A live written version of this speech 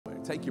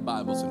Take your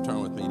Bibles and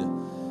turn with me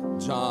to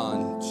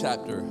John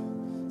chapter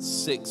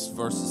 6,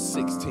 verses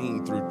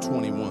 16 through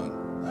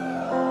 21.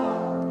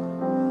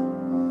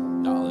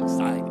 Y'all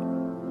excited?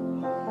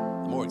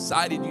 The more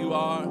excited you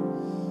are,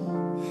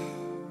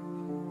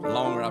 the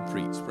longer I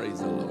preach. Praise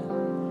the Lord.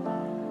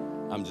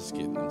 I'm just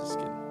kidding.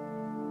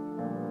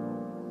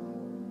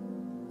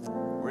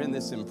 We're in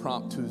this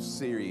impromptu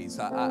series.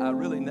 I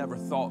really never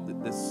thought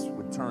that this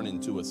would turn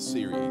into a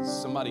series.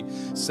 Somebody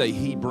say,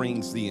 He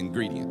brings the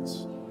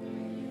ingredients.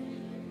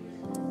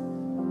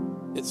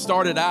 It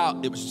started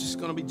out, it was just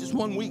going to be just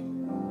 1 week.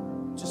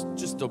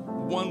 Just a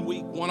 1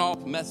 week,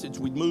 one-off message.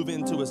 We'd move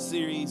into a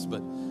series,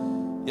 but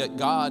yet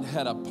God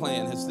had a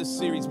plan. Has this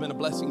series been a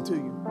blessing to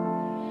you?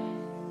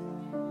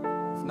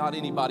 If not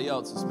anybody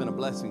else, it's been a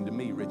blessing to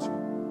me, Richard.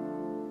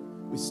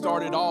 We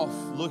started off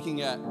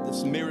looking at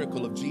this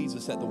miracle of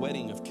Jesus at the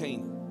wedding of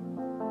Cana.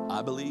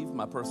 I believe,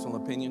 my personal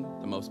opinion,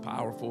 the most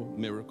powerful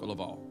miracle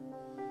of all.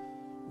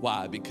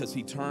 Why? Because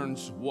he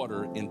turns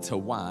water into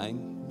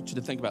wine. I want you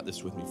to think about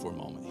this with me for a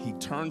moment. He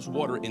turns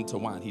water into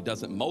wine. He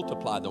doesn't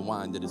multiply the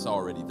wine that is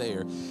already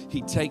there.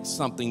 He takes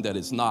something that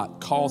is not,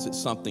 calls it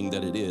something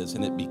that it is,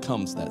 and it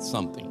becomes that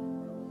something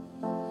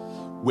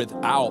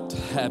without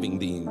having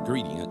the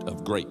ingredient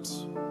of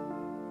grapes.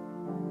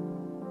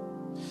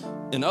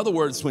 In other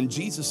words, when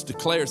Jesus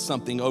declares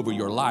something over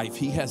your life,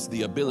 he has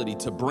the ability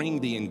to bring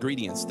the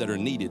ingredients that are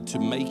needed to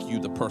make you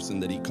the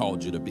person that he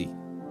called you to be.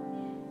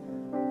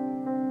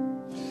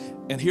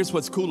 And here's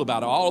what's cool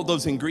about it. All of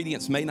those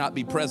ingredients may not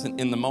be present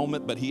in the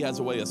moment, but he has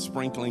a way of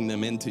sprinkling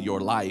them into your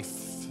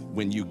life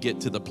when you get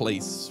to the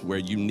place where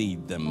you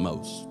need them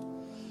most.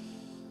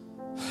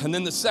 And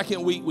then the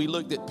second week, we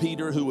looked at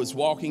Peter, who was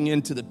walking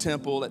into the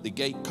temple at the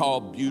gate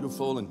called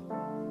Beautiful, and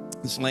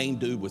this lame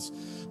dude was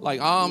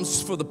like,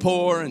 alms for the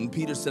poor. And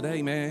Peter said,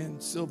 hey,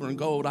 man, silver and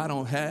gold I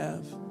don't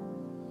have.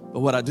 But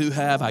what I do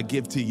have, I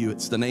give to you.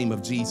 It's the name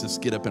of Jesus.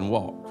 Get up and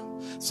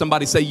walk.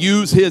 Somebody say,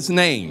 use his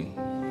name.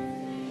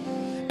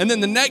 And then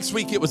the next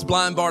week, it was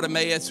blind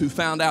Bartimaeus who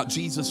found out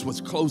Jesus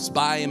was close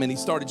by him. And he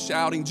started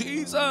shouting,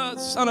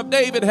 Jesus, son of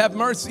David, have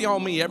mercy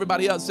on me.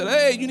 Everybody else said,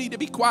 hey, you need to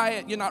be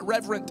quiet. You're not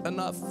reverent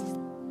enough.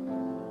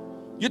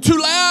 You're too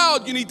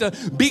loud. You need to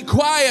be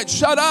quiet.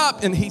 Shut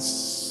up. And he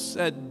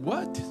said,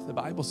 what? The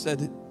Bible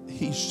said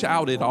he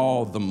shouted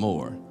all the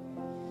more.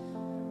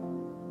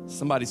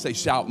 Somebody say,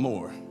 shout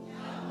more.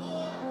 Shout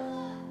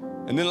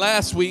more. And then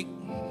last week,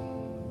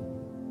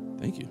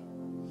 thank you.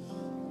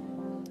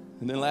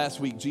 And then last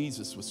week,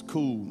 Jesus was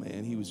cool,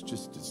 man. He was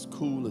just as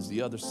cool as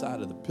the other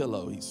side of the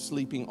pillow. He's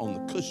sleeping on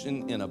the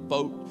cushion in a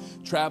boat,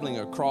 traveling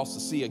across the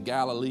Sea of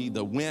Galilee,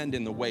 the wind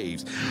and the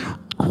waves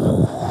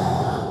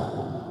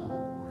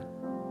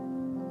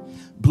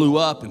blew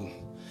up,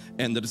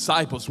 and the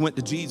disciples went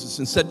to Jesus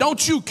and said,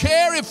 don't you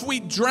care if we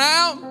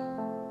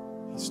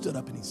drown? He stood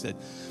up and he said,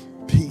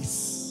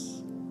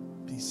 peace,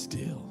 be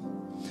still.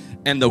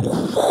 And the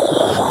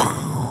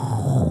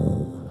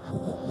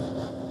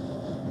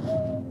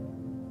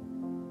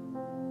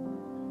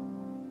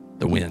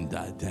wind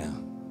died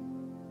down.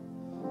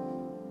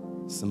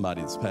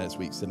 Somebody this past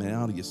week said, man,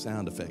 all of your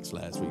sound effects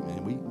last week,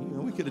 man,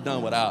 we could have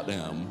done without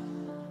them.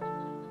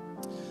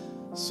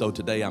 So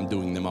today I'm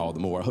doing them all the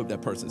more. I hope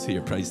that person's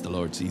here. Praise the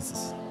Lord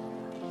Jesus.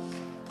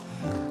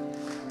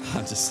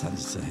 I'm just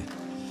saying.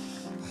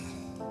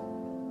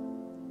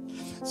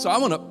 So I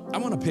want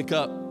to pick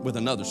up with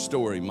another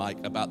story,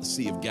 Mike, about the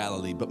Sea of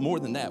Galilee. But more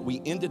than that,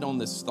 we ended on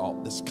this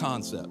thought, this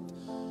concept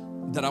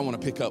that I want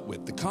to pick up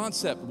with. The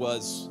concept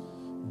was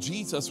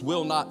Jesus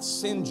will not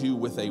send you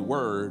with a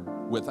word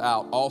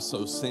without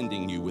also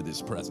sending you with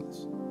his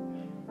presence.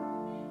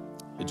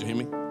 Did you hear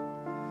me?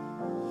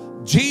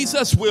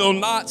 Jesus will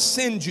not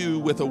send you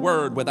with a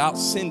word without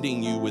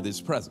sending you with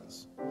his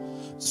presence.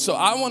 So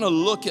I want to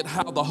look at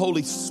how the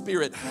Holy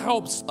Spirit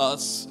helps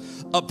us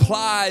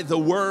apply the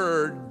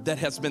word that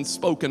has been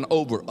spoken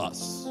over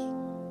us.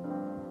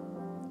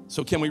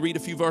 So can we read a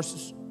few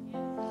verses?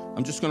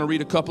 I'm just going to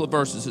read a couple of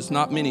verses. It's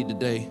not many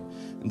today.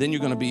 And then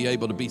you're going to be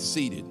able to be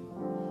seated.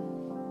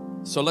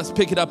 So let's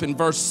pick it up in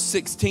verse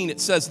 16.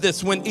 It says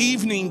this, when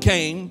evening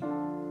came,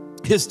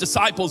 his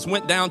disciples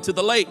went down to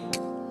the lake,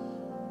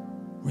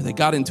 where they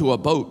got into a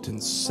boat and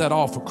set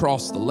off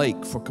across the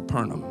lake for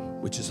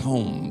Capernaum, which is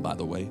home, by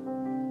the way.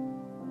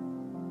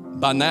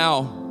 By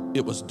now,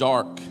 it was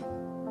dark,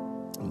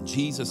 and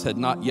Jesus had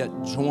not yet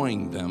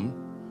joined them.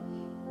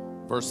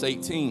 Verse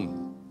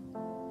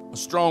 18, a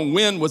strong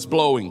wind was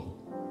blowing,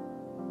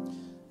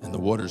 and the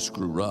waters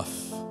grew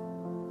rough.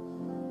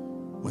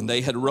 When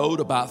they had rowed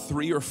about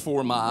 3 or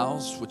 4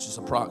 miles, which is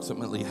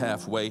approximately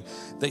halfway,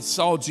 they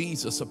saw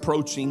Jesus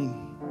approaching,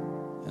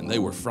 and they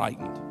were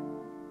frightened.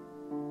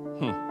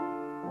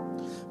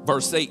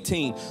 Verse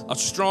 18, a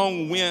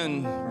strong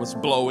wind was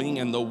blowing,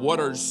 and the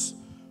waters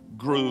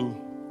grew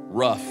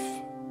rough.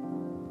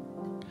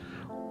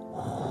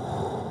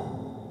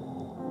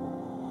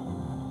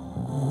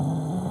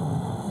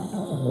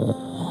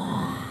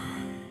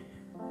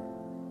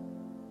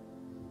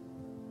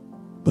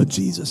 But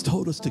Jesus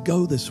told us to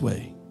go this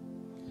way.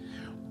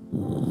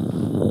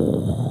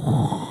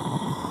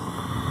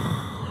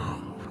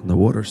 the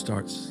water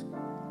starts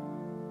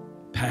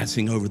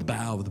passing over the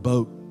bow of the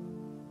boat.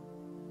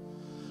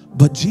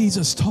 But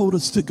Jesus told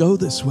us to go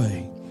this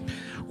way.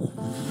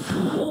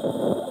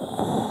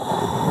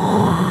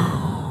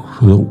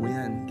 The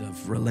wind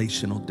of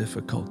relational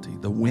difficulty,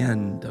 the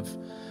wind of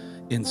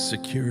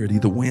insecurity,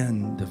 the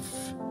wind of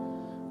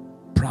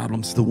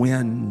problems, the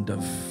wind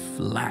of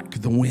lack,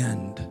 the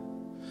wind.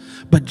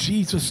 But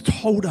Jesus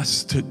told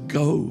us to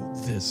go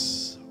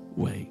this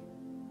way.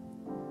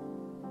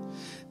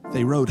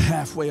 They rowed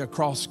halfway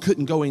across,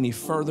 couldn't go any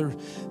further.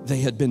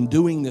 They had been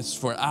doing this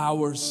for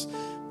hours,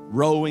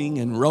 rowing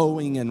and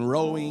rowing and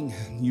rowing.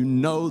 You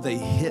know they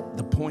hit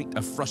the point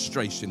of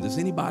frustration. Does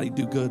anybody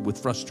do good with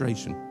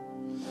frustration?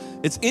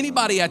 Is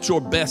anybody at your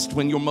best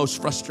when you're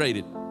most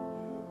frustrated?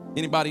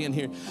 Anybody in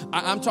here?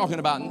 I'm talking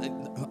about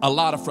a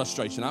lot of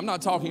frustration. I'm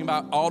not talking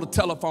about all the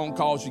telephone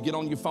calls you get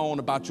on your phone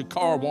about your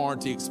car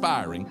warranty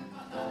expiring.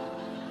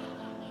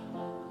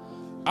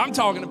 I'm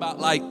talking about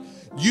like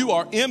you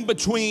are in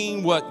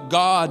between what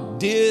God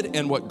did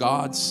and what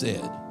God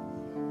said.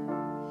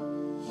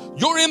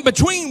 You're in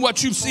between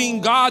what you've seen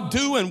God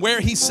do and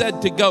where he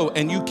said to go,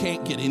 and you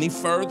can't get any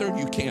further.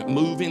 You can't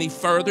move any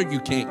further. You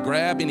can't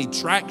grab any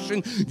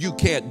traction. You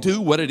can't do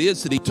what it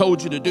is that he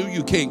told you to do.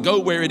 You can't go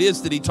where it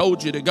is that he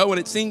told you to go. And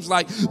it seems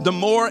like the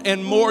more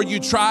and more you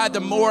try, the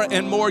more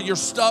and more you're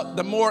stuck,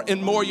 the more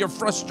and more you're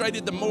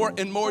frustrated, the more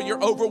and more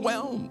you're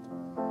overwhelmed.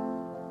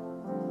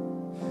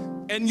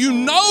 And you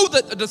know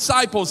that the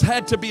disciples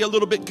had to be a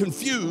little bit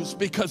confused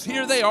because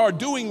here they are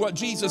doing what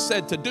Jesus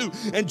said to do.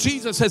 And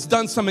Jesus has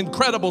done some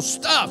incredible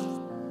stuff.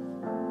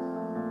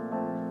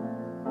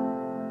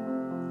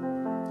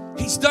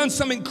 He's done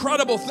some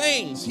incredible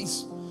things.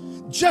 He's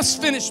just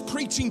finished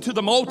preaching to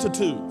the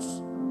multitudes.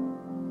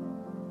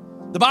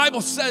 The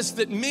Bible says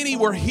that many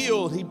were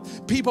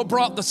healed. People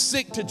brought the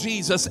sick to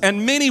Jesus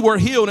and many were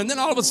healed. And then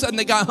all of a sudden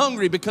they got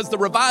hungry because the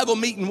revival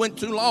meeting went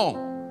too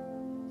long.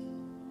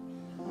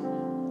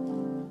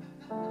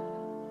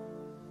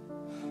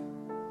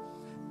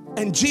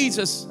 And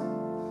Jesus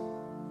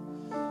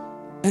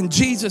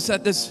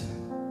at this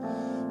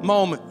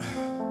moment,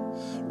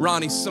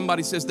 Ronnie,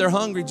 somebody says, they're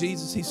hungry,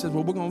 Jesus. He says,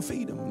 well, we're going to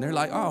feed them. And they're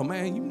like, oh,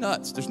 man, you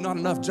nuts. There's not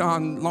enough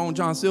Long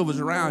John Silvers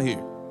around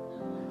here.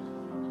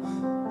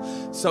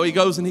 So he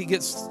goes and he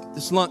gets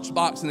this lunch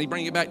box and they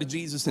bring it back to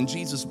Jesus and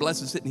Jesus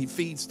blesses it and he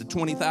feeds the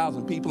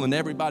 20,000 people and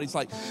everybody's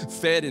like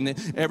fed and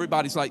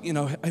everybody's like, you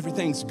know,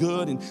 everything's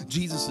good and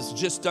Jesus has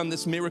just done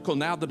this miracle.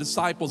 Now the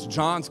disciples,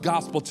 John's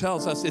gospel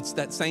tells us it's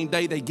that same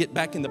day they get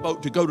back in the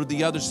boat to go to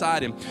the other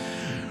side and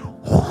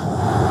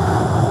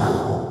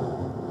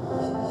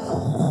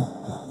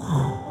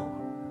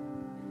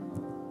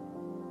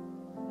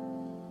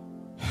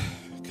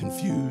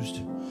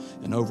confused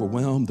and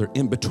overwhelmed. They're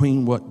in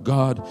between what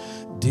God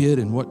did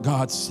and what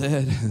God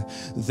said.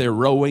 They're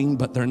rowing,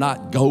 but they're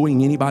not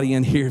going. Anybody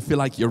in here feel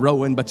like you're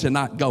rowing, but you're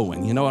not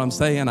going? You know what I'm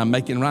saying? I'm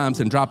making rhymes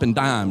and dropping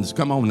dimes.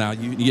 Come on now,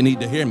 you need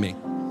to hear me.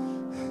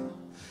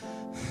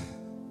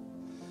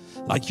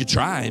 Like you're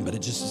trying, but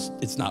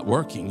it's not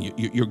working.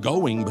 You're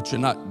going, but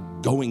you're not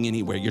going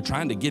anywhere. You're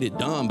trying to get it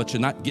done, but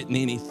you're not getting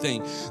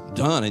anything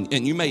done.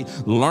 And you may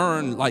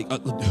learn like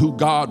who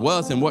God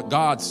was and what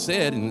God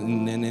said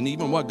and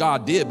even what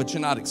God did, but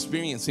you're not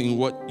experiencing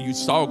what you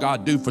saw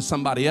God do for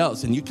somebody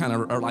else. And you kind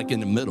of are like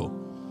in the middle.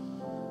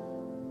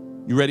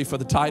 You ready for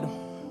the title?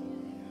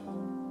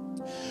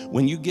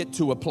 When you get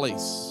to a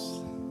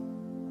place,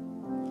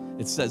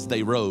 it says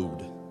they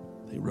rowed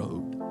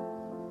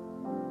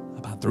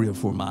about 3 or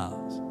 4 miles.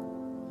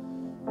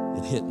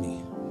 It hit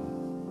me.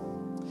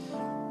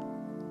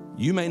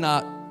 You may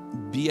not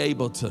be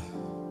able to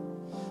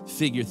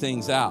figure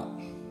things out,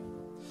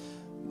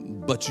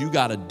 but you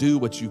got to do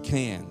what you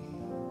can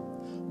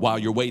while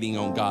you're waiting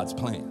on God's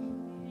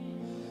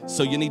plan.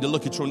 So you need to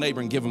look at your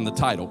neighbor and give him the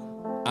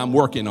title, I'm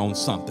working on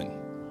something.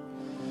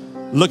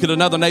 Look at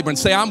another neighbor and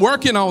say, I'm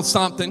working on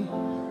something.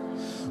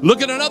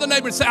 Look at another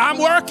neighbor and say, I'm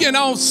working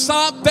on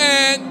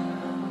something.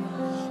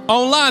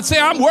 Online, say,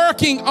 I'm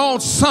working on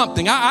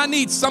something. I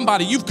need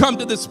somebody. You've come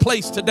to this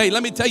place today.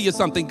 Let me tell you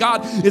something.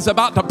 God is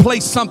about to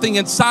place something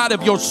inside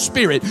of your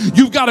spirit.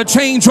 You've got to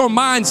change your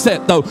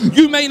mindset, though.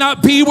 You may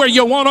not be where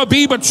you want to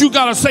be, but you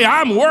got to say,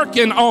 I'm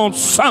working on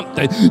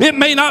something. It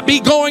may not be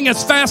going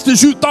as fast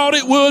as you thought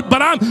it would,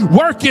 but I'm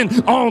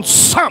working on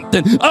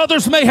something.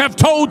 Others may have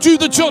told you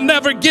that you'll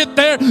never get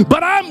there,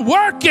 but I'm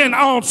working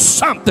on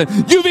something.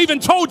 You've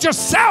even told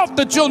yourself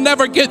that you'll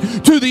never get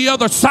to the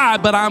other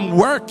side, but I'm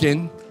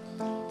working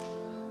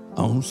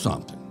on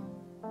something.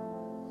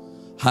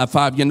 High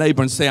five your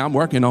neighbor and say, I'm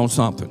working on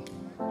something.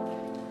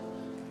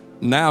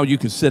 Now you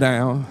can sit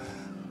down.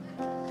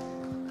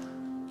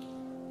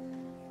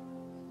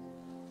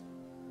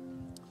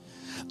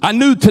 I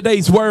knew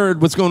today's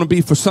word was going to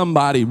be for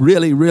somebody,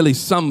 really, really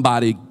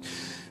somebody,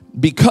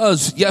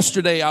 because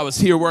yesterday I was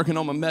here working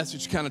on my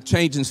message, kind of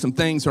changing some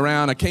things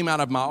around. I came out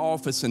of my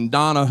office and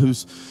Donna,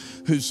 who's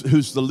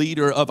the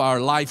leader of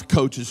our life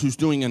coaches, who's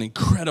doing an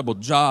incredible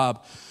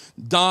job,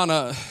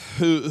 Donna,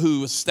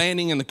 who was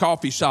standing in the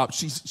coffee shop,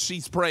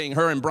 she's praying,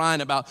 her and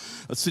Brian, about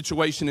a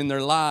situation in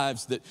their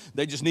lives that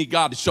they just need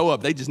God to show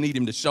up. They just need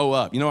him to show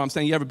up. You know what I'm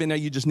saying? You ever been there?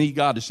 You just need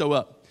God to show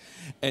up.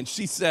 And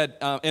she said,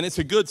 and it's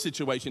a good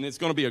situation. It's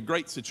going to be a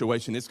great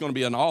situation. It's going to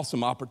be an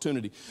awesome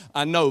opportunity.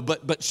 I know,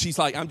 but she's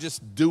like, I'm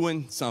just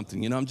doing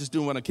something. You know, I'm just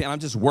doing what I can. I'm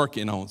just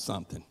working on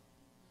something.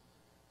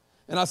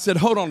 And I said,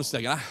 hold on a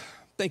second. I'm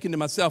thinking to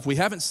myself, we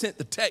haven't sent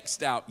the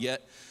text out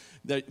yet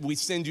that we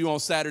send you on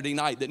Saturday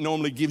night that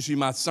normally gives you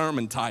my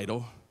sermon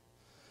title,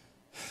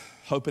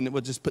 hoping it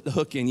would just put the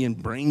hook in you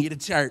and bring you to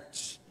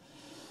church.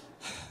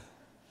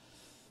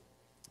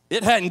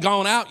 It hadn't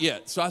gone out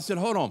yet. So I said,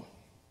 hold on.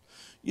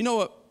 You know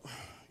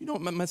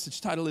what my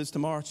message title is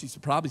tomorrow? She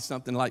said, probably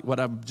something like what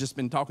I've just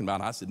been talking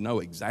about. I said, no,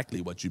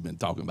 exactly what you've been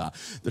talking about.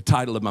 The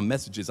title of my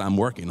message is I'm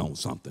working on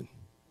something.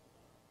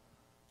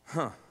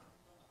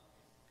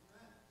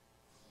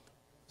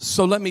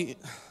 So let me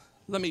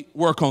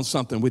work on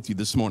something with you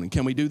this morning.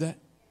 Can we do that?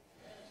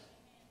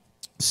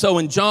 So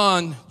in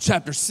John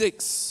chapter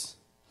 6,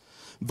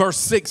 verse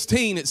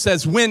 16, it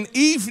says, when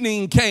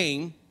evening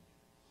came,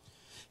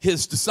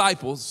 his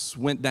disciples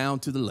went down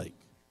to the lake.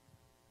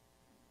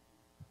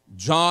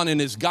 John in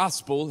his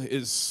gospel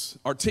is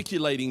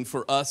articulating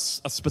for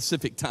us a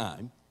specific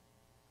time.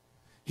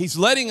 He's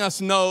letting us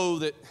know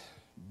that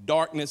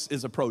darkness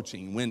is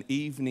approaching when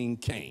evening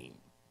came.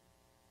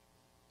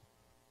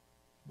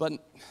 But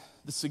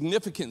the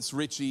significance,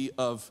 Richie,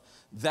 of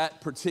that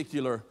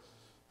particular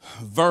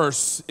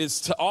verse is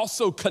to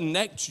also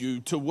connect you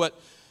to what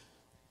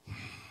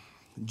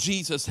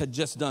Jesus had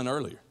just done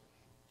earlier.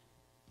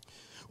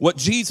 What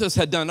Jesus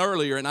had done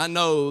earlier, and I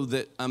know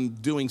that I'm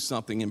doing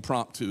something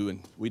impromptu, and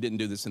we didn't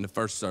do this in the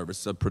first service,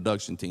 so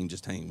production team,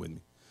 just hang with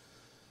me.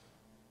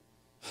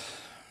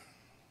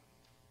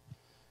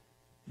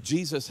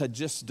 Jesus had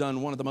just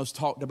done one of the most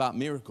talked about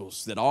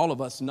miracles that all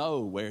of us know,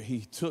 where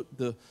he took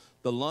the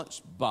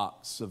lunch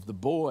box of the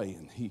boy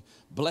and he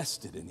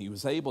blessed it, and he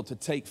was able to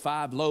take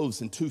 5 loaves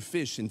and 2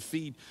 fish and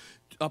feed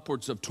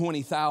upwards of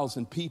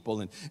 20,000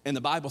 people. And the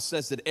Bible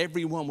says that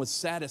everyone was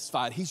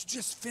satisfied. He's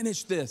just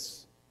finished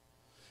this.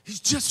 He's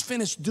just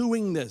finished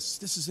doing this.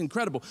 This is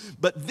incredible.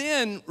 But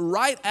then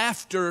right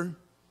after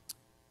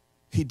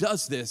he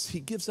does this,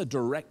 he gives a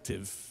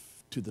directive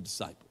to the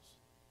disciples.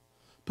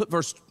 Put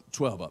verse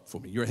 12 up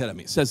for me. You're ahead of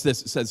me. It says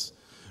this. It says,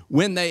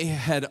 when they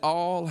had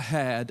all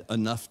had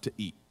enough to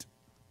eat.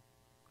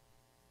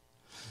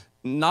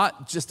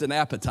 Not just an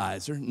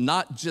appetizer,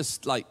 not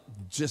just like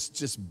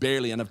just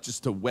barely enough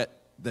just to wet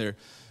their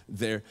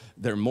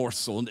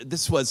morsel.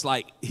 This was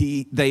like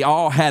they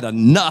all had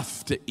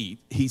enough to eat.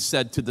 He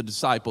said to the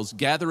disciples,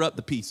 gather up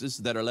the pieces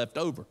that are left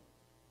over.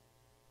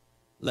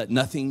 Let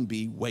nothing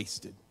be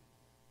wasted.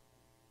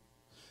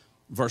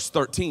 Verse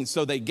 13,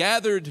 so they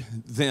gathered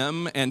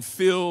them and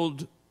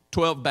filled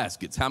 12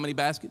 baskets. How many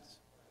baskets?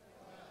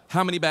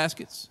 How many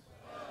baskets?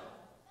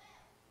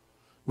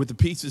 With the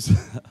pieces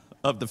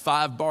of the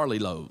 5 barley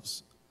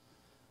loaves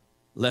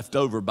left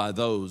over by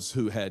those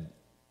who had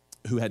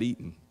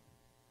eaten.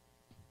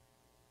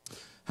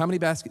 How many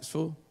baskets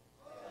full?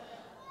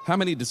 How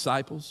many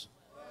disciples?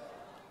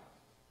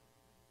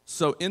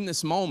 So in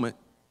this moment,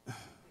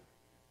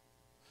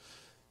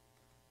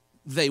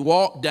 they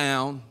walk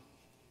down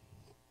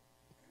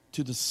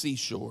to the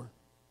seashore,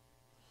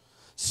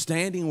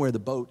 standing where the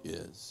boat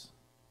is.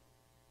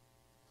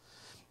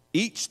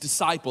 Each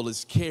disciple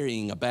is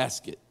carrying a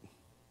basket.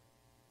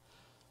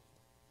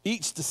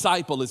 Each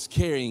disciple is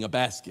carrying a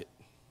basket.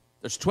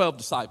 There's 12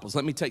 disciples.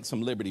 Let me take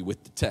some liberty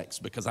with the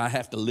text because I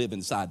have to live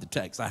inside the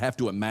text. I have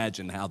to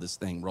imagine how this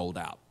thing rolled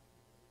out.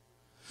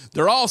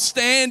 They're all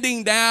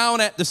standing down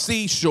at the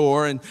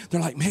seashore and they're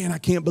like, man, I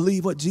can't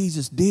believe what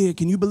Jesus did.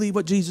 Can you believe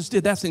what Jesus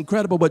did? That's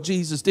incredible what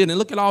Jesus did. And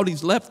look at all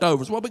these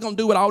leftovers. What are we going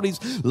to do with all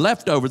these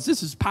leftovers?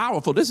 This is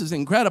powerful. This is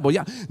incredible.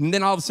 Yeah. And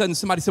then all of a sudden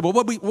somebody said, well,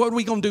 what are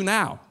we going to do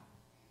now?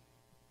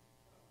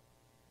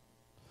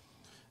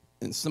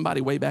 And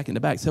somebody way back in the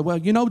back said, well,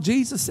 you know,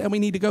 Jesus said we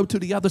need to go to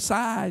the other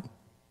side.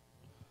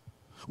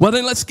 Well,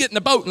 then let's get in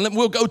the boat and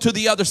we'll go to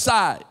the other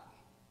side.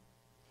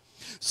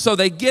 So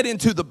they get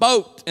into the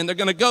boat and they're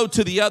going to go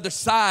to the other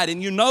side.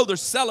 And you know they're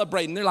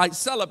celebrating. They're like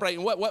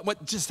celebrating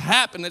what just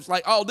happened. It's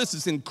like, oh, this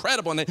is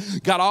incredible. And they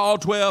got all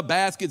 12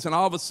 baskets. And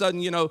all of a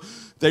sudden, you know,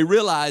 they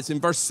realize in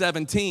verse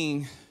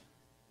 17,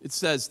 it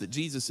says that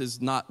Jesus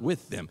is not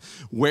with them.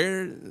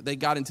 Where they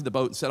got into the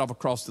boat and set off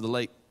across to the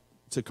lake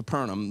to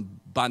Capernaum,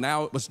 by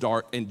now it was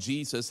dark and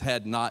Jesus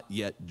had not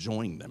yet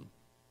joined them.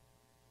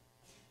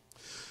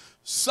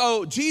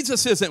 So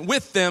Jesus isn't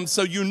with them,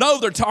 so you know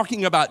they're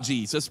talking about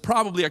Jesus,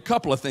 probably a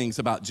couple of things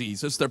about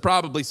Jesus. They're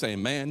probably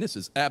saying, man, this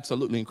is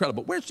absolutely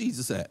incredible. Where's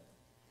Jesus at?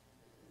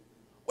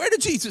 Where did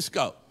Jesus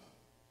go?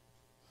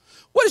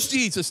 What is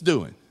Jesus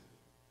doing?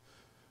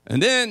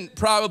 And then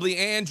probably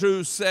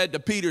Andrew said to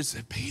Peter,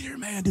 Peter,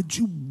 man, did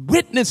you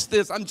witness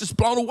this? I'm just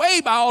blown away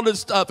by all this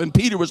stuff. And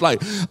Peter was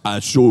like, I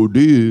sure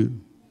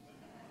did.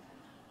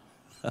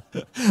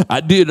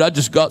 I did. I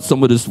just got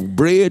some of this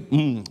bread.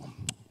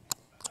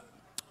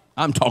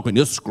 I'm talking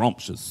this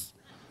scrumptious.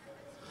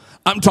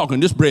 I'm talking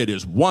this bread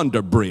is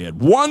Wonder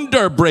Bread.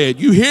 Wonder Bread.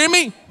 You hear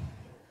me?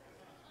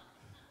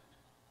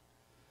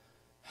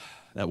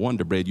 That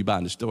Wonder Bread you buy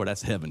in the store,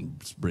 that's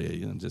heaven's bread.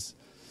 You know, just.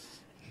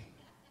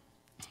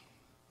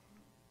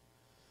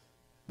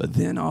 But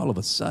then all of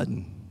a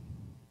sudden,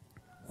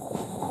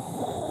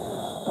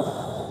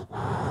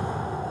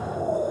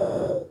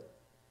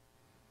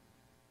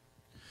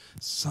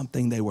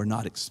 something they were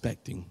not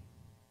expecting,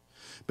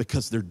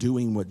 because they're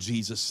doing what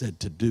Jesus said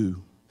to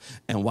do.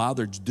 And while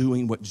they're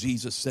doing what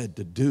Jesus said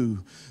to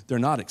do, they're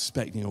not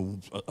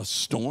expecting a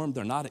storm.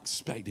 They're not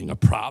expecting a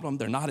problem.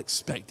 They're not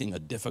expecting a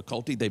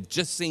difficulty. They've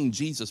just seen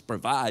Jesus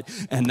provide,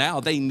 and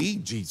now they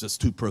need Jesus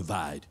to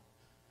provide.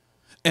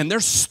 And they're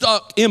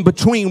stuck in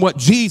between what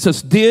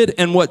Jesus did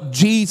and what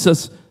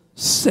Jesus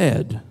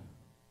said.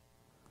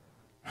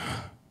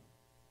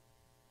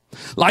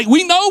 Like,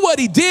 we know what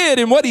he did,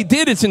 and what he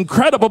did is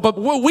incredible, but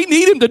we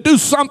need him to do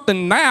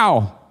something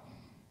now.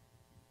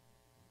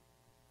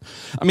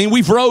 I mean,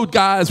 we've rode,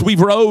 guys. We've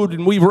rode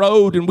and we've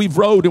rode and we've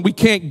rode, and we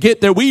can't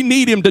get there. We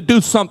need him to do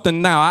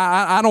something now.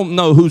 I don't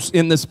know who's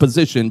in this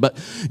position, but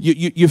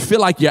you feel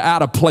like you're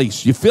out of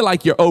place. You feel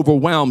like you're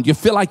overwhelmed. You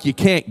feel like you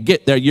can't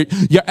get there.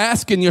 You're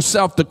asking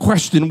yourself the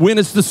question, when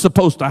is this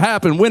supposed to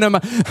happen?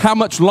 How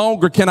much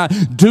longer can I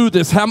do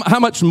this? How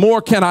much more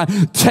can I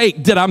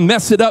take? Did I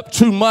mess it up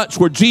too much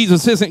where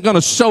Jesus isn't going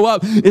to show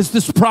up? Is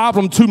this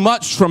problem too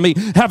much for me?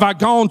 Have I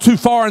gone too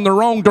far in the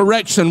wrong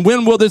direction?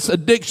 When will this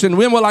addiction,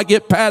 when will I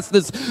get past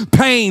this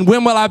pain?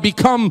 When will I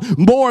become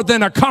more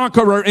than a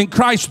conqueror in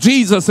Christ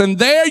Jesus? And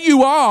there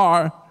you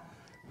are,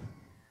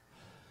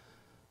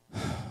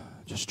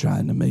 just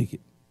trying to make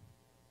it.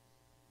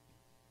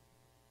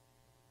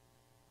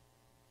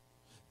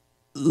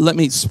 Let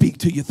me speak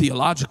to you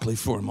theologically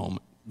for a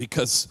moment,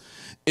 because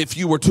if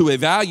you were to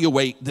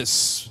evaluate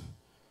this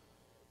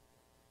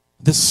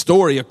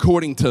story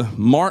according to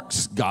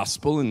Mark's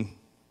gospel and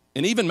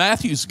even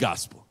Matthew's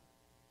gospel,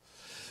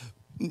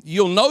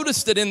 you'll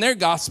notice that in their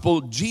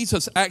gospel,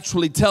 Jesus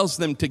actually tells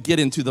them to get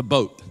into the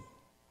boat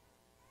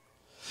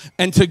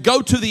and to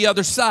go to the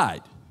other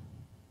side.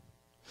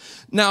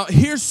 Now,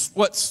 here's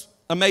what's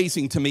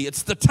amazing to me.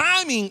 It's the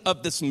timing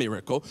of this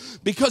miracle,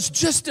 because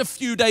just a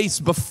few days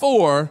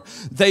before,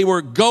 they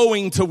were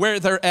going to where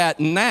they're at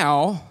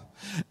now,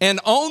 and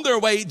on their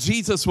way,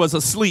 Jesus was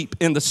asleep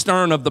in the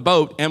stern of the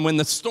boat, and when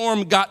the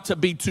storm got to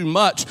be too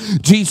much,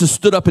 Jesus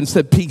stood up and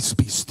said, "Peace,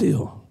 be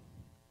still."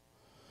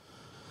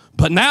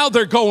 But now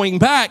they're going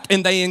back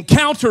and they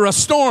encounter a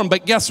storm.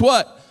 But guess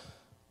what?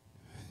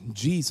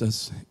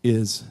 Jesus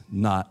is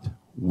not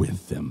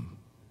with them.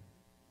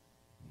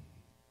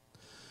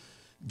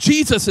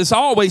 Jesus is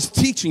always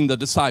teaching the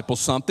disciples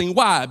something.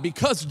 Why?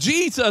 Because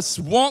Jesus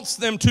wants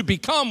them to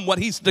become what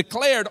he's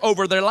declared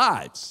over their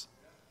lives.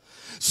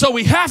 So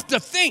we have to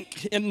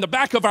think in the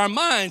back of our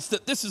minds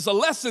that this is a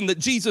lesson that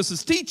Jesus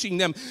is teaching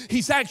them.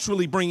 He's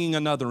actually bringing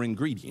another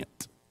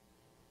ingredient.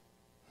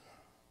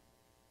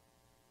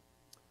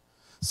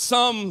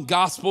 Some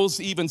gospels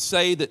even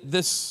say that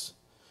this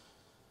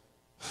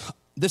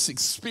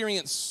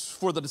experience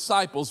for the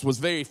disciples was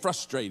very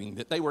frustrating,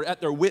 that they were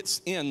at their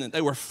wits' end, that they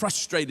were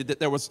frustrated,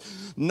 that there was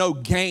no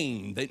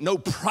gain, no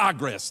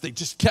progress. They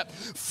just kept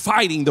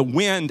fighting the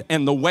wind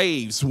and the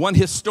waves. One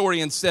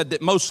historian said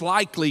that most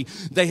likely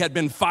they had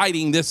been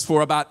fighting this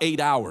for about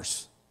 8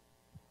 hours.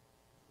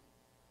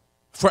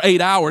 For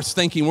 8 hours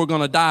thinking we're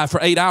going to die. For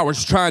 8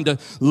 hours trying to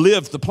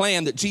live the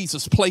plan that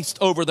Jesus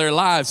placed over their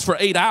lives. For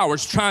 8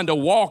 hours trying to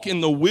walk in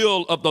the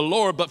will of the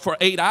Lord. But for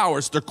 8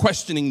 hours they're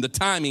questioning the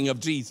timing of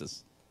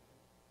Jesus.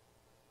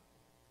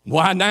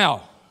 Why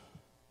now?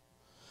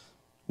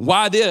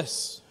 Why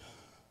this?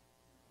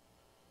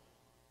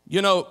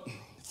 You know,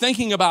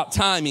 thinking about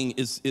timing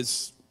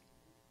is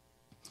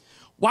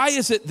why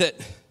is it that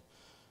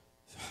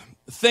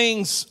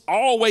things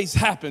always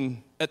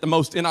happen at the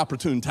most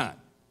inopportune time?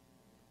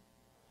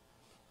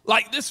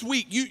 Like this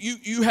week,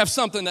 you have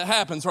something that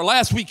happens, or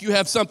last week you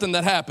have something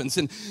that happens.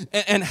 And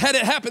had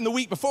it happened the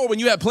week before when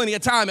you had plenty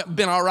of time, it would have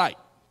been all right.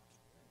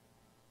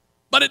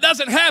 But it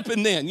doesn't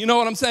happen then, you know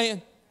what I'm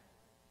saying?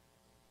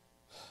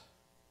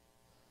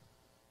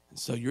 And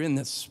so you're in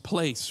this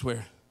place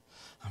where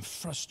I'm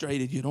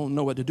frustrated, you don't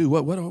know what to do.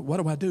 What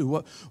do I do?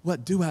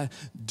 What do I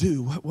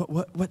do?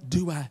 What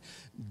do I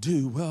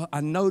do? Well, I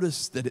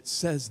noticed that it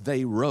says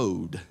they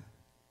rode.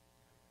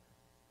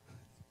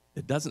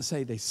 It doesn't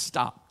say they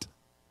stopped.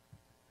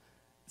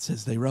 It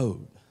says they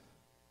rode.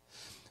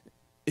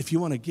 If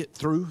you want to get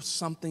through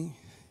something,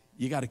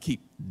 you got to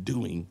keep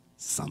doing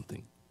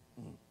something.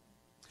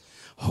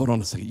 Hold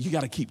on a second. You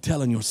got to keep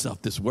telling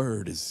yourself this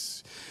word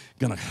is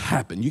going to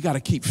happen. You got to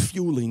keep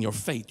fueling your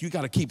faith. You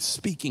got to keep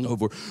speaking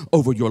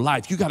over your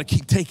life. You got to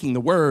keep taking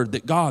the word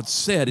that God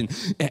said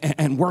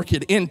and work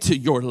it into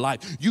your life.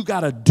 You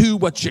got to do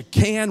what you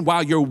can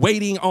while you're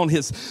waiting on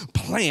his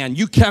plan.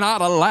 You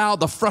cannot allow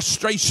the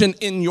frustration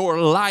in your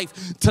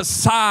life to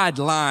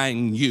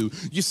sideline you.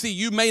 You see,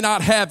 you may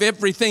not have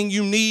everything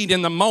you need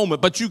in the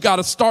moment, but you got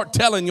to start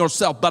telling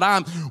yourself, but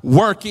I'm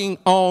working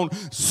on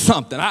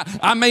something.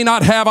 I may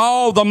not have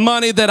all the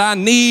money that I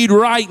need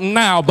right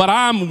now, but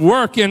I'm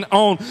working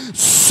on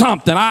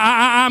something.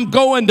 I'm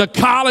going to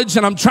college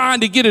and I'm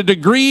trying to get a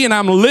degree and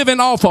I'm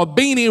living off of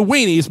beanie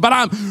weenies, but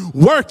I'm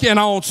working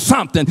on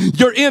something.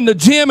 You're in the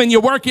gym and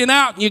you're working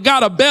out and you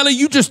got a belly.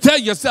 You just tell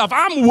yourself,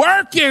 I'm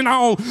working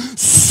on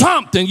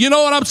something. You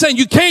know what I'm saying?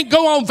 You can't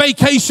go on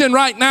vacation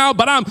right now,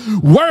 but I'm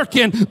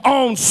working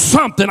on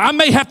something. I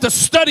may have to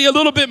study a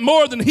little bit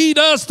more than he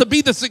does to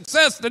be the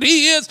success that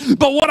he is,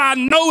 but what I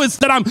know is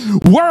that I'm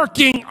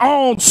working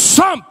on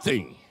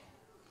something.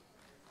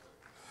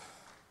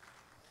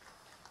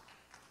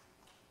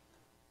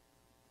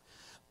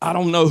 I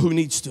don't know who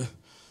needs to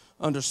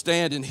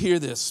understand and hear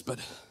this, but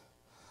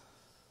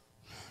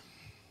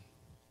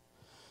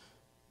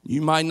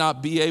you might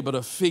not be able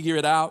to figure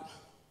it out.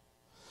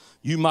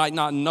 You might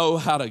not know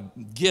how to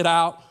get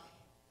out,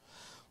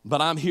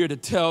 but I'm here to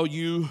tell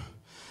you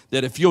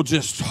that if you'll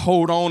just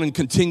hold on and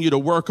continue to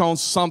work on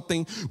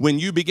something, when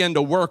you begin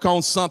to work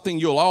on something,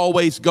 you'll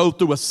always go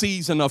through a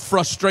season of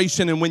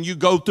frustration. And when you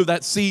go through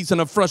that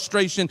season of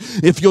frustration,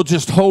 if you'll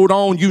just hold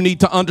on, you need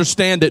to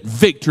understand that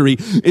victory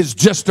is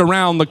just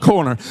around the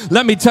corner.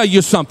 Let me tell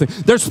you something.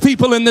 There's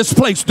people in this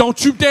place.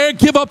 Don't you dare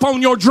give up on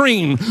your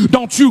dream.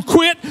 Don't you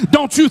quit.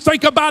 Don't you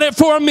think about it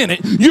for a minute.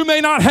 You may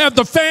not have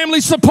the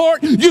family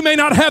support. You may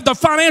not have the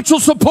financial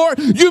support.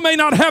 You may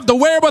not have the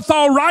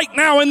wherewithal right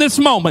now in this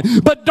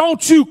moment. But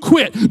don't you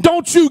quit.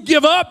 Don't you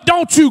give up.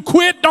 Don't you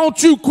quit.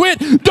 Don't you quit.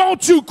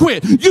 Don't you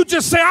quit. You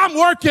just say, I'm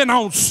working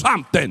on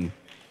something.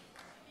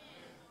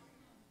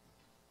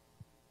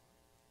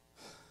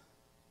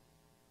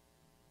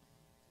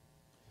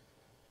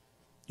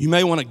 You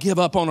may want to give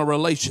up on a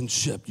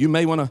relationship. You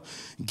may want to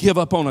give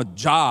up on a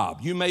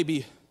job. You may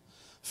be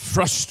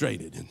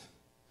frustrated. And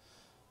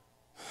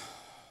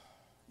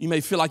you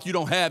may feel like you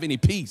don't have any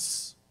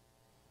peace.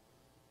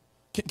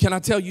 Can I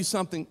tell you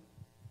something?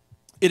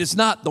 It is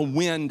not the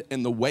wind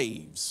and the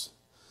waves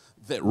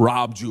that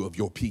robbed you of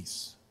your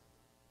peace.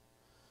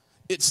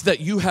 It's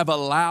that you have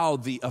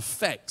allowed the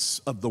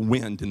effects of the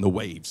wind and the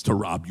waves to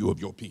rob you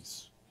of your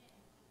peace.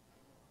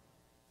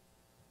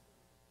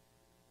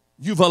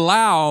 You've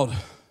allowed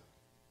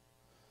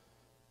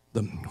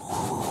the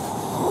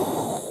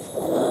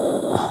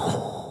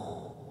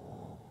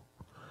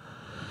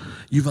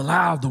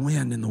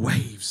wind and the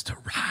waves to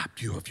rob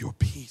you of your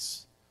peace.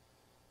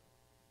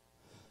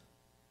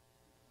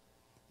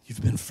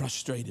 You've been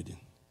frustrated and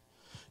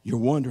you're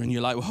wondering,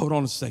 you're like, well, hold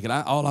on a second.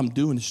 All I'm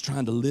doing is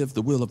trying to live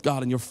the will of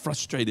God, and you're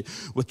frustrated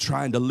with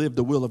trying to live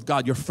the will of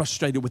God. You're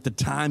frustrated with the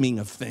timing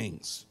of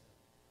things.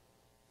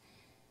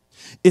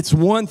 It's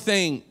one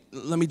thing,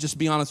 let me just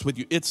be honest with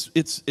you.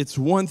 It's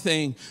one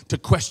thing to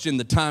question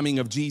the timing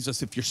of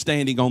Jesus if you're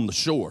standing on the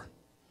shore.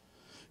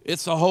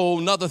 It's a whole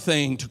nother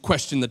thing to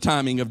question the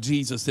timing of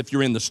Jesus if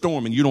you're in the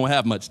storm and you don't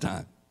have much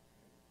time.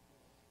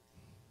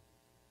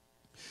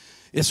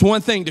 It's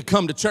one thing to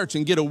come to church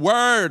and get a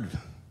word.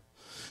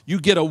 You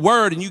get a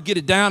word and you get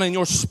it down in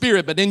your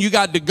spirit, but then you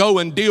got to go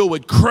and deal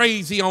with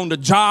crazy on the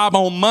job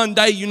on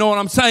Monday. You know what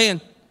I'm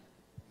saying?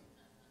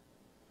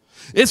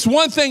 It's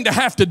one thing to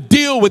have to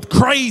deal with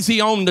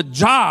crazy on the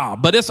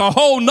job, but it's a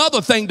whole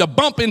nother thing to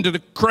bump into the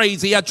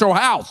crazy at your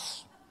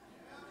house.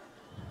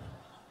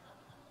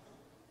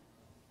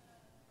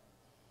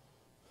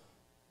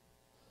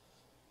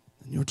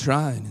 And you're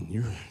trying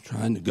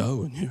to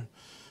go and you're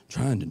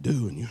trying to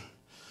do and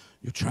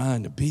you're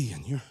trying to be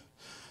and you're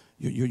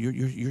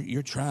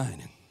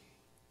trying,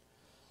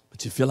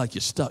 but you feel like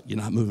you're stuck. You're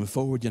not moving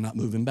forward. You're not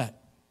moving back.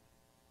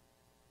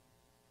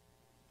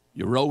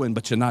 You're rowing,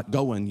 but you're not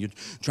going. You're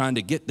trying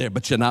to get there,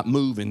 but you're not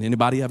moving.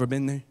 Anybody ever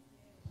been there?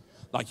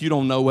 Like you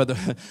don't know whether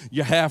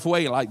you're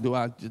halfway. Like, do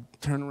I just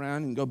turn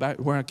around and go back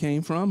where I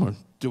came from, or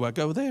do I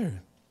go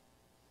there?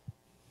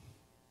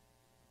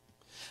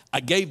 I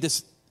gave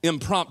this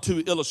impromptu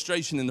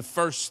illustration in the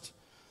first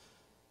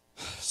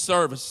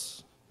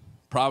service.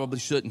 Probably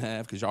shouldn't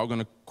have, because y'all are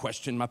going to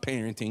question my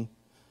parenting.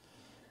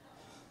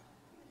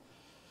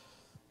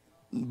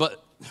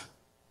 But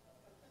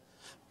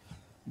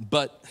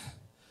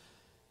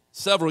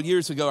several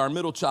years ago, our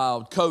middle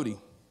child, Cody,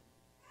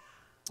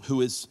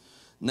 who is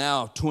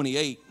now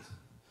 28,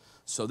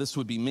 so this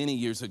would be many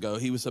years ago.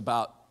 He was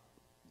about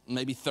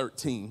maybe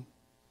 13.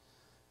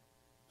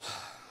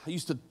 I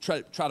used to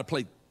try to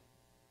play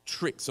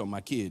tricks on my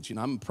kids. You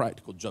know, I'm a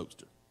practical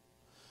jokester.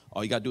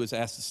 All you got to do is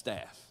ask the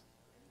staff.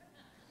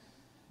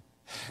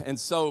 And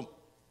so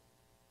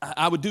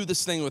I would do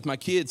this thing with my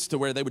kids to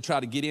where they would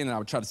try to get in, and I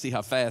would try to see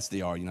how fast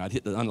they are. You know, I'd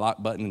hit the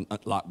unlock button,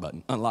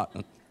 unlock.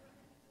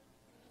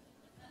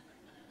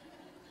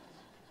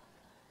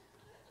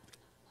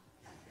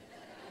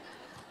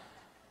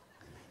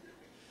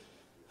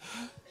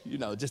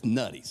 just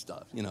nutty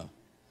stuff,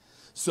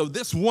 So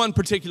this one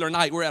particular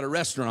night, we're at a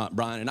restaurant,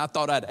 Brian, and I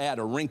thought I'd add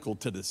a wrinkle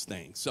to this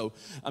thing. So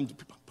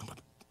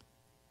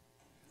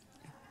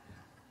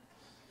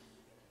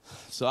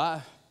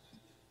I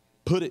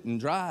put it in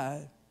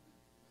drive,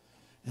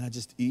 and I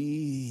just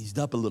eased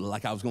up a little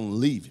like I was going to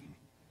leave him.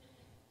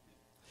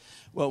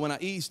 Well, when I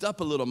eased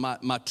up a little,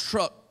 my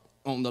truck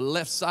on the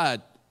left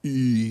side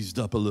eased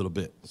up a little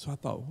bit. So I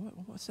thought,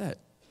 what's that?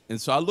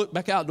 And so I looked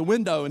back out the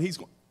window, and he's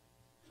going.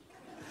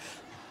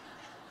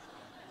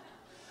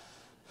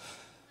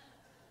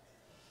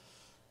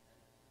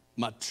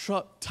 My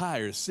truck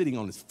tire is sitting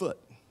on his foot.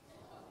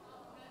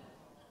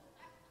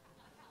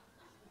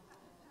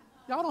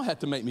 Y'all don't have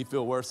to make me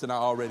feel worse than I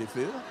already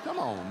feel. Come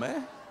on,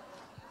 man.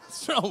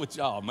 What's wrong with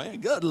y'all,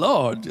 man? Good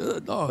Lord.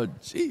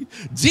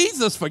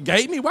 Jesus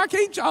forgave me. Why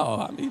can't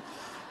y'all? I mean,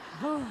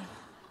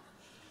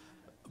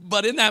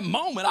 but in that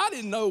moment, I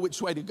didn't know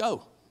which way to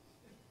go.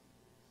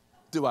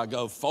 Do I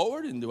go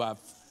forward and do I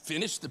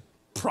finish the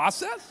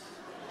process?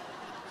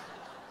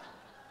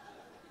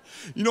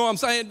 You know what I'm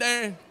saying,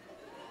 Darren?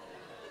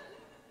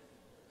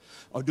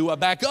 Or do I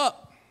back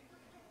up?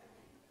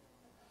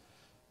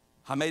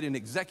 I made an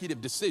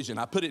executive decision.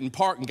 I put it in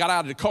park and got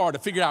out of the car to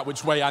figure out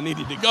which way I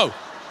needed to go.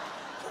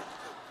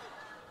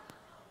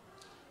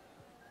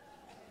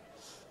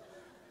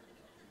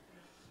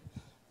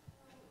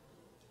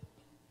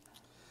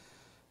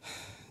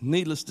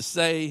 Needless to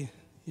say,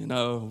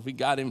 we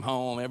got him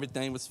home.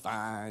 Everything was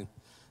fine.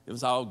 It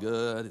was all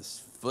good.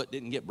 His foot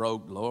didn't get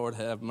broke. Lord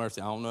have mercy.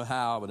 I don't know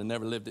how, but I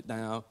never lived it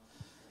down.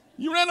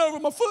 You ran over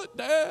my foot,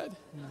 Dad.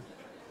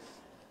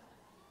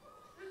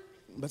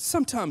 But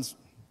sometimes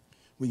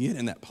we get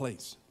in that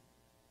place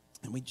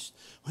and we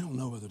don't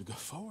know whether to go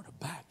forward or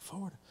back,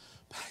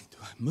 Do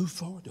I move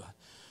forward? Do I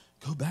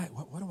go back?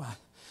 What do I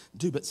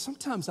do? But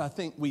sometimes I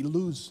think we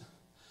lose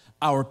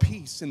our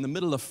peace in the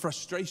middle of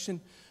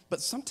frustration. But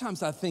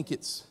sometimes I think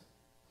it's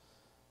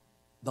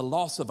the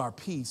loss of our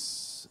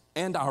peace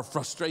and our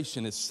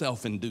frustration is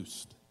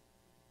self-induced.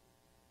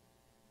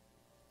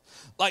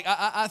 Like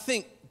I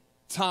think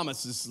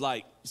Thomas is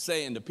like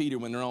saying to Peter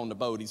when they're on the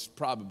boat, he's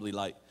probably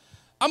like,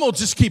 I'm going to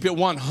just keep it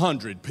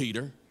 100,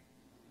 Peter.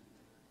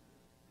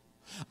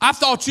 I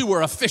thought you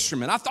were a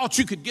fisherman. I thought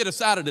you could get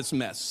us out of this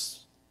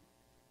mess.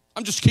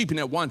 I'm just keeping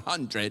it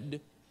 100.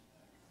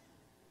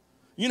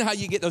 You know how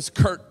you get those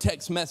curt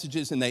text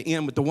messages and they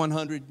end with the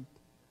 100?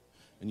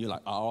 And you're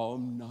like, oh,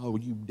 no,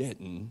 you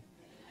didn't.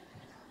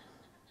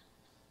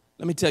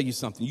 Let me tell you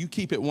something. You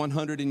keep it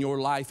 100 in your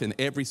life in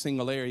every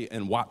single area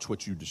and watch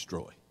what you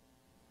destroy.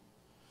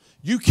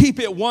 You keep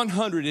it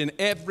 100 in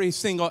every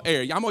single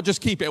area. I'm going to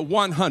just keep it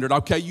 100.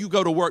 Okay, you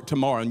go to work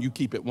tomorrow and you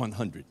keep it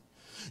 100.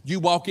 You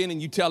walk in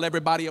and you tell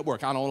everybody at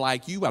work, I don't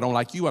like you, I don't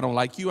like you, I don't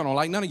like you, I don't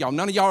like none of y'all.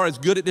 None of y'all are as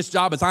good at this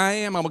job as I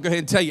am. I'm going to go ahead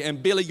and tell you.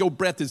 And Billy, your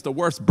breath is the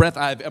worst breath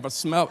I've ever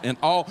smelled in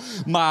all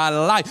my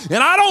life.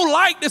 And I don't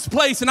like this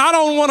place and I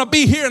don't want to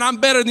be here and I'm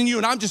better than you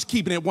and I'm just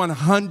keeping it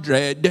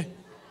 100.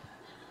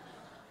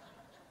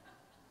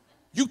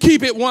 You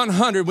keep it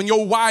 100. When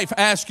your wife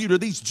asks you, do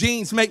these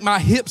jeans make my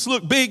hips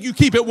look big? You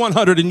keep it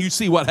 100 and you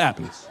see what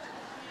happens.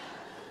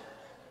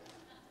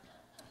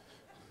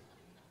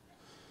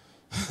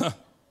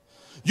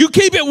 You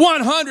keep it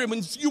 100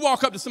 when you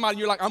walk up to somebody and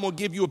you're like, I'm going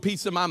to give you a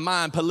piece of my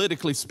mind,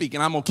 politically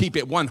speaking. I'm going to keep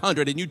it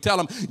 100. And you tell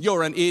them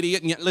you're an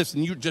idiot and yet,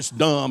 listen, you're just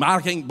dumb.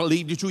 I can't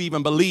believe that you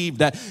even believe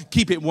that.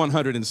 Keep it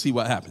 100 and see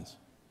what happens.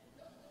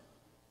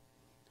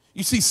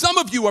 You see, some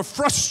of you are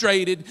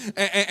frustrated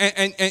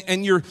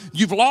and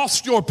you've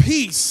lost your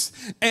peace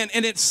and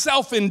it's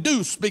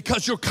self-induced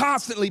because you're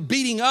constantly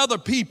beating other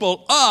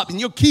people up and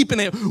you're keeping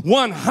it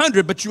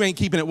 100, but you ain't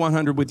keeping it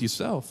 100 with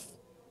yourself.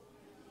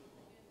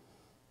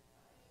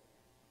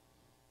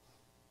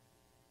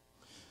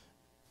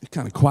 It's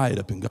kind of quiet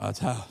up in God's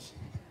house.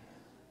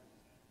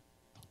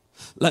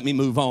 Let me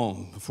move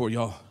on before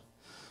y'all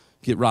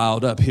get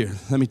riled up here.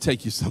 Let me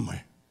take you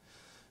somewhere.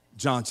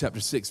 John chapter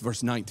 6,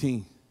 verse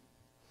 19.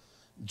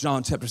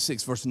 John chapter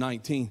 6, verse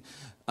 19.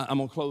 I'm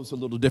going to close a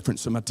little different,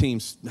 so my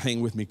teams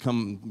hang with me.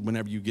 Come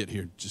whenever you get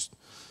here.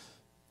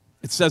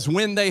 It says,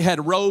 when they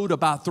had rowed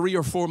about 3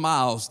 or 4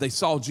 miles, they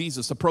saw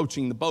Jesus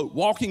approaching the boat,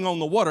 walking on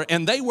the water,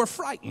 and they were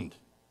frightened.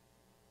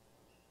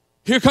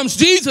 Here comes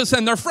Jesus,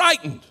 and they're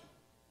frightened.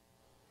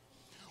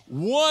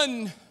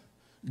 One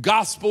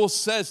gospel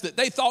says that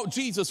they thought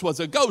Jesus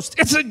was a ghost.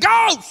 It's a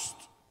ghost!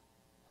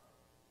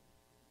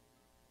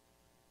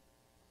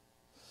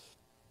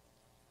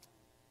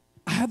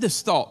 I had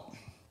this thought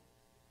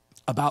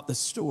about the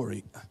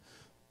story.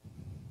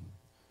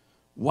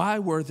 Why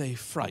were they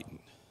frightened?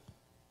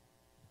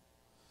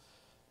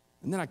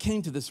 And then I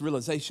came to this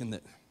realization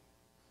that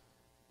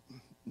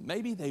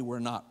maybe they were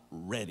not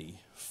ready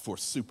for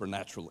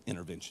supernatural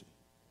intervention.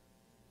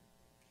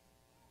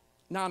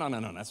 No,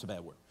 that's a bad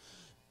word.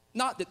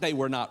 Not that they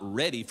were not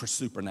ready for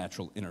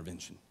supernatural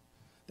intervention.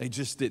 They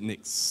just didn't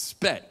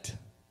expect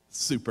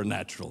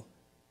supernatural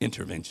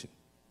intervention.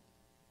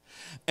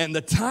 And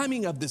the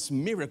timing of this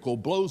miracle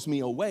blows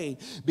me away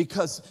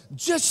because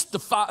just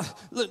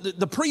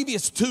the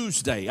previous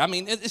Tuesday, I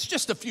mean, it's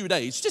just a few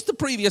days, just the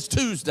previous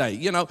Tuesday,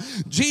 you know,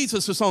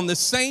 Jesus was on this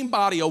same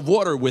body of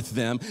water with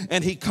them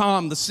and he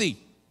calmed the sea.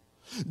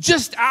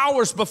 Just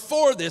hours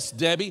before this,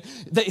 Debbie,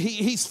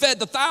 he's fed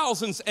the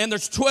thousands, and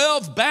there's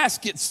 12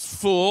 baskets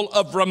full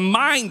of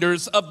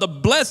reminders of the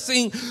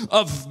blessing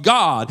of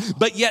God.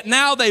 But yet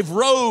now they've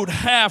rowed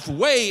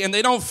halfway, and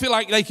they don't feel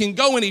like they can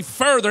go any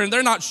further, and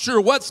they're not sure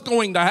what's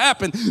going to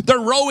happen. They're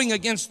rowing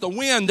against the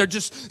wind. They're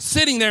just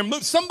sitting there.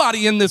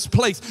 Somebody in this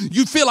place,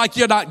 you feel like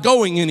you're not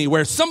going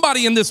anywhere.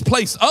 Somebody in this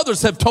place,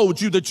 others have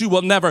told you that you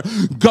will never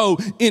go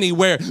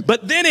anywhere.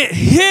 But then it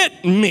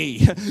hit me.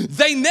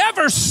 They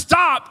never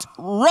stopped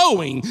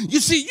rowing. You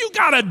see, you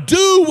got to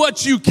do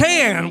what you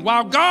can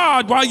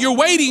while you're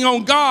waiting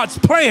on God's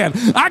plan.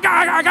 I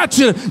got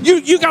you.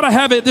 You got to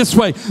have it this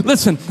way.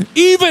 Listen,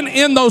 even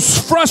in those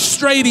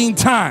frustrating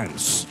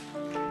times,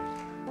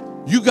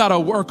 you got to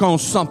work on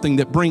something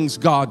that brings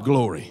God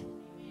glory.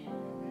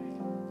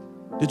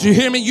 Did you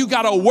hear me? You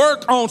got to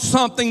work on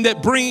something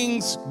that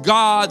brings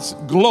God's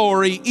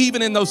glory,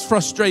 even in those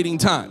frustrating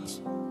times.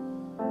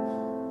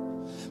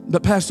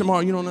 But Pastor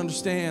Mark, you don't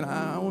understand.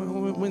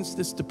 When's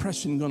this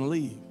depression going to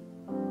leave?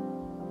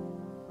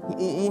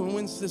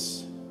 When's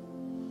this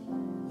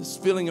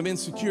feeling of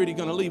insecurity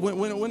going to leave?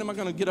 When am I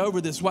going to get over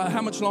this?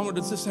 How much longer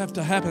does this have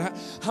to happen?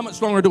 How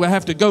much longer do I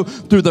have to go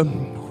through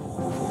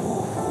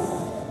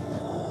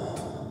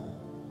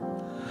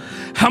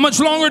How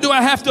much longer do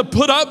I have to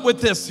put up with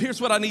this?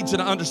 Here's what I need you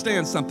to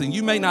understand something.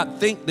 You may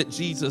not think that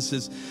Jesus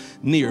is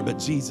near, but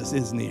Jesus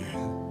is near.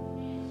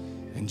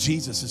 And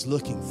Jesus is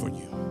looking for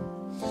you.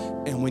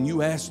 And when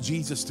you ask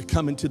Jesus to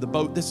come into the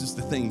boat, this is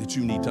the thing that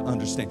you need to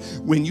understand.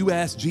 When you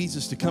ask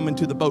Jesus to come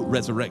into the boat,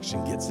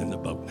 resurrection gets in the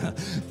boat.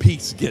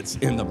 Peace gets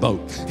in the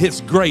boat.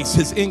 His grace,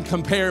 his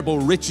incomparable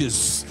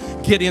riches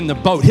get in the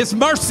boat. His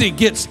mercy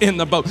gets in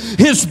the boat.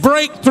 His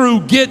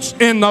breakthrough gets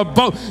in the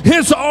boat.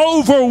 His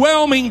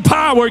overwhelming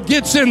power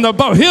gets in the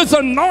boat. His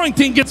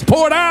anointing gets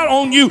poured out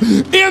on you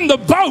in the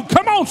boat.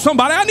 Come on,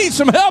 somebody. I need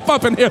some help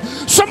up in here.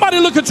 Somebody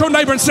look at your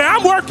neighbor and say,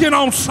 I'm working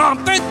on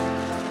something.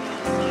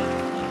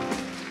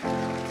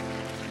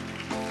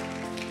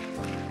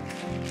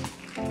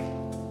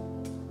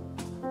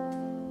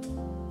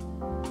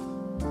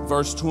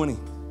 Verse 20.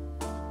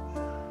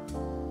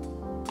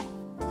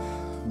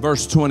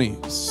 Verse 20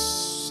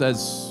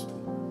 says,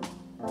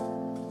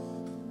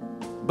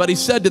 but he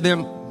said to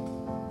them,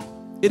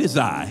 it is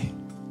I.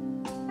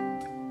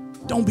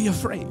 Don't be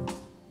afraid.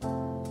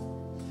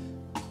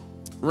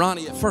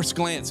 Ronnie, at first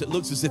glance, it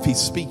looks as if he's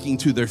speaking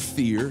to their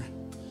fear.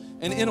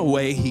 And in a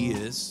way, he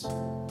is.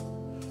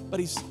 But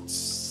he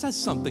says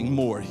something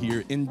more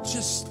here in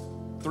just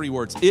 3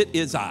 words. It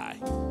is I.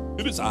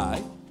 It is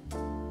I.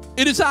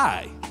 It is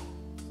I.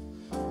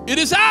 It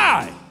is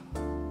I.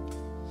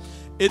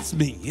 It's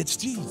me. It's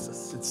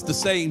Jesus. It's the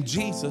same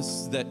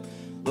Jesus that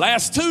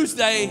last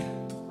Tuesday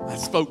I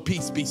spoke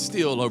peace be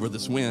still over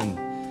this wind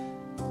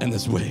and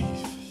this wave.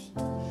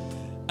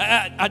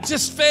 I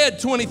just fed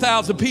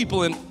 20,000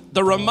 people, and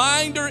the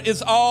reminder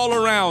is all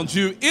around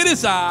you. It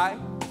is I.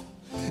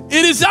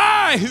 It is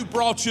I who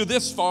brought you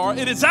this far.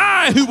 It is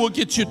I who will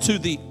get you to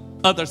the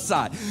other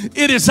side.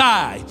 It is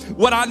I.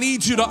 What I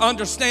need you to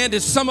understand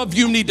is some of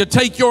you need to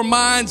take your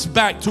minds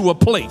back to a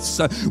place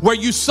where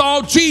you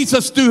saw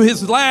Jesus do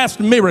his last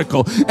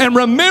miracle and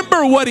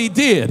remember what he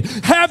did.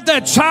 Have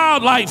that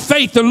childlike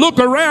faith and look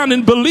around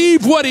and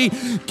believe what he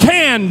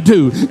can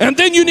do. And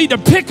then you need to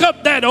pick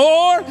up that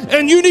oar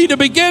and you need to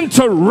begin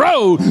to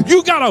row.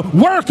 You got to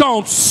work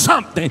on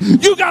something.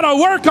 You got to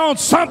work on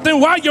something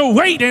while you're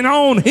waiting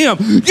on him.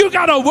 You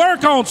got to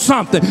work on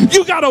something.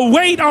 You got to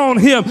wait on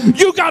him.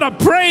 You got to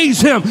praise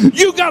him.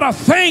 You got to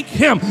thank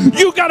him.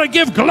 You got to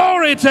give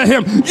glory to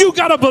him. You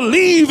got to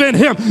believe in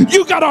him.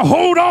 You got to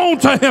hold on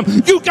to him.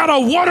 You got to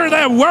water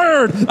that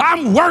word.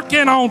 I'm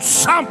working on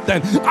something.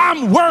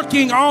 I'm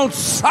working on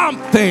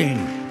something.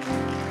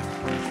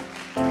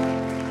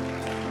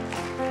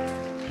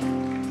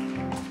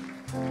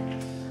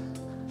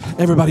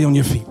 Everybody on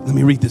your feet. Let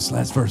me read this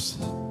last verse.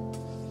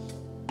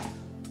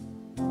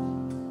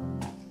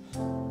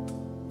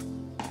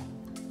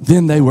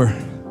 Then they were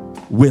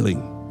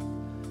willing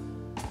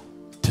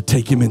to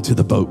take him into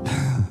the boat.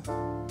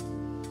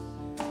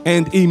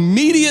 And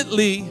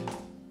immediately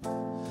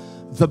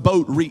the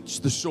boat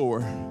reached the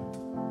shore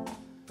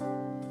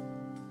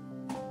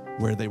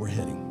where they were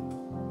heading.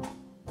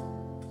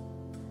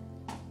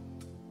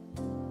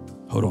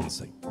 Hold on a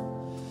second.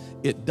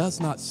 It does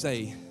not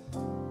say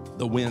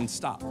the wind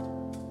stopped.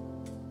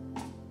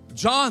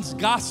 John's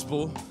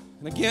gospel,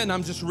 and again,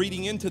 I'm just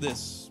reading into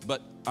this,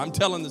 but I'm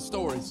telling the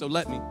story, so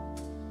let me.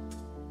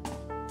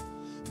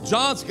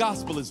 John's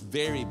gospel is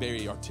very,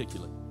 very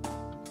articulate.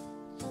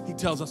 He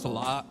tells us a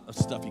lot of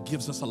stuff. He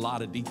gives us a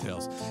lot of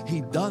details.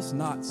 He does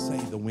not say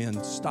the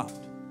wind stopped.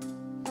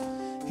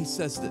 He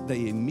says that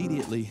they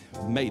immediately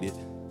made it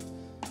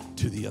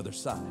to the other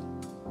side.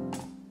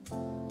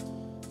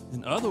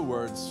 In other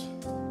words,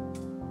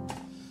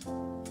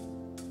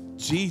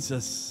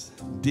 Jesus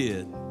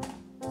did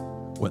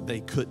what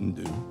they couldn't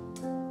do.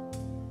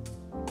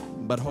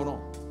 But hold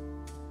on.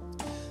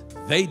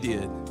 They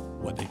did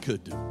what they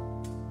could do.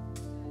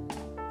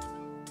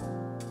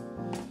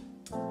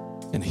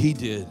 And he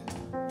did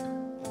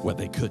what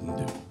they couldn't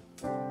do.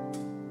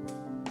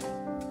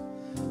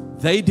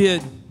 They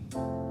did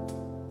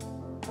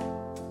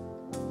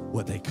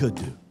what they could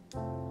do.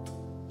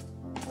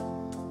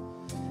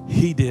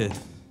 He did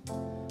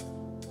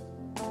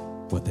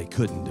what they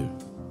couldn't do.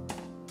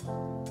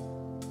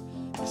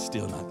 You're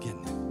still not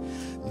getting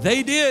it.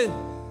 They did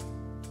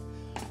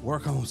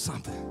work on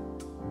something.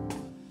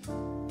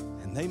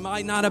 And they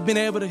might not have been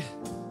able to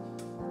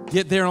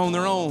get there on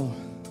their own.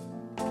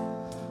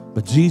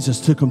 But Jesus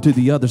took them to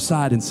the other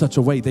side in such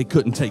a way they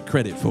couldn't take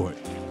credit for it.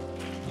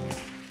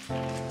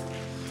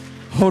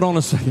 Hold on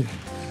a second.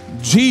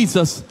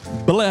 Jesus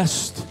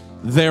blessed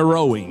their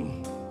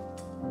rowing.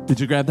 Did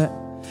you grab that?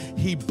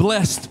 He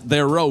blessed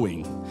their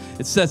rowing.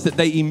 It says that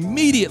they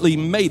immediately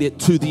made it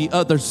to the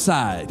other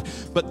side.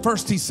 But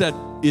first he said,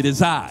 "It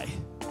is I."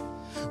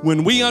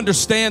 When we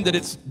understand that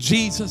it's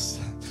Jesus,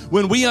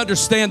 when we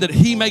understand that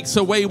he makes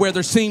a way where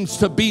there seems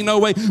to be no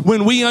way,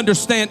 when we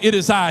understand it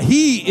is I,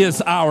 he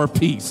is our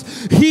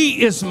peace.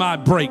 He is my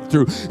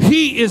breakthrough.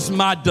 He is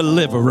my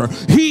deliverer.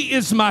 He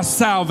is my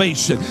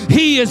salvation.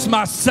 He is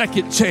my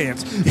second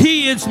chance.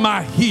 He is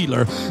my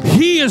healer.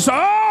 He is,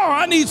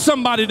 I need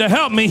somebody to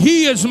help me.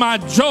 He is my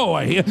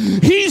joy.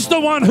 He's the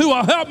one who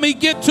will help me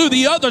get to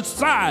the other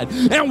side.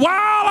 And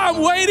while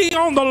I'm waiting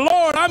on the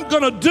Lord, I'm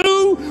going to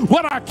do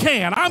what I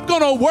can. I'm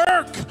going to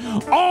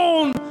work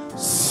on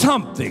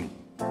something.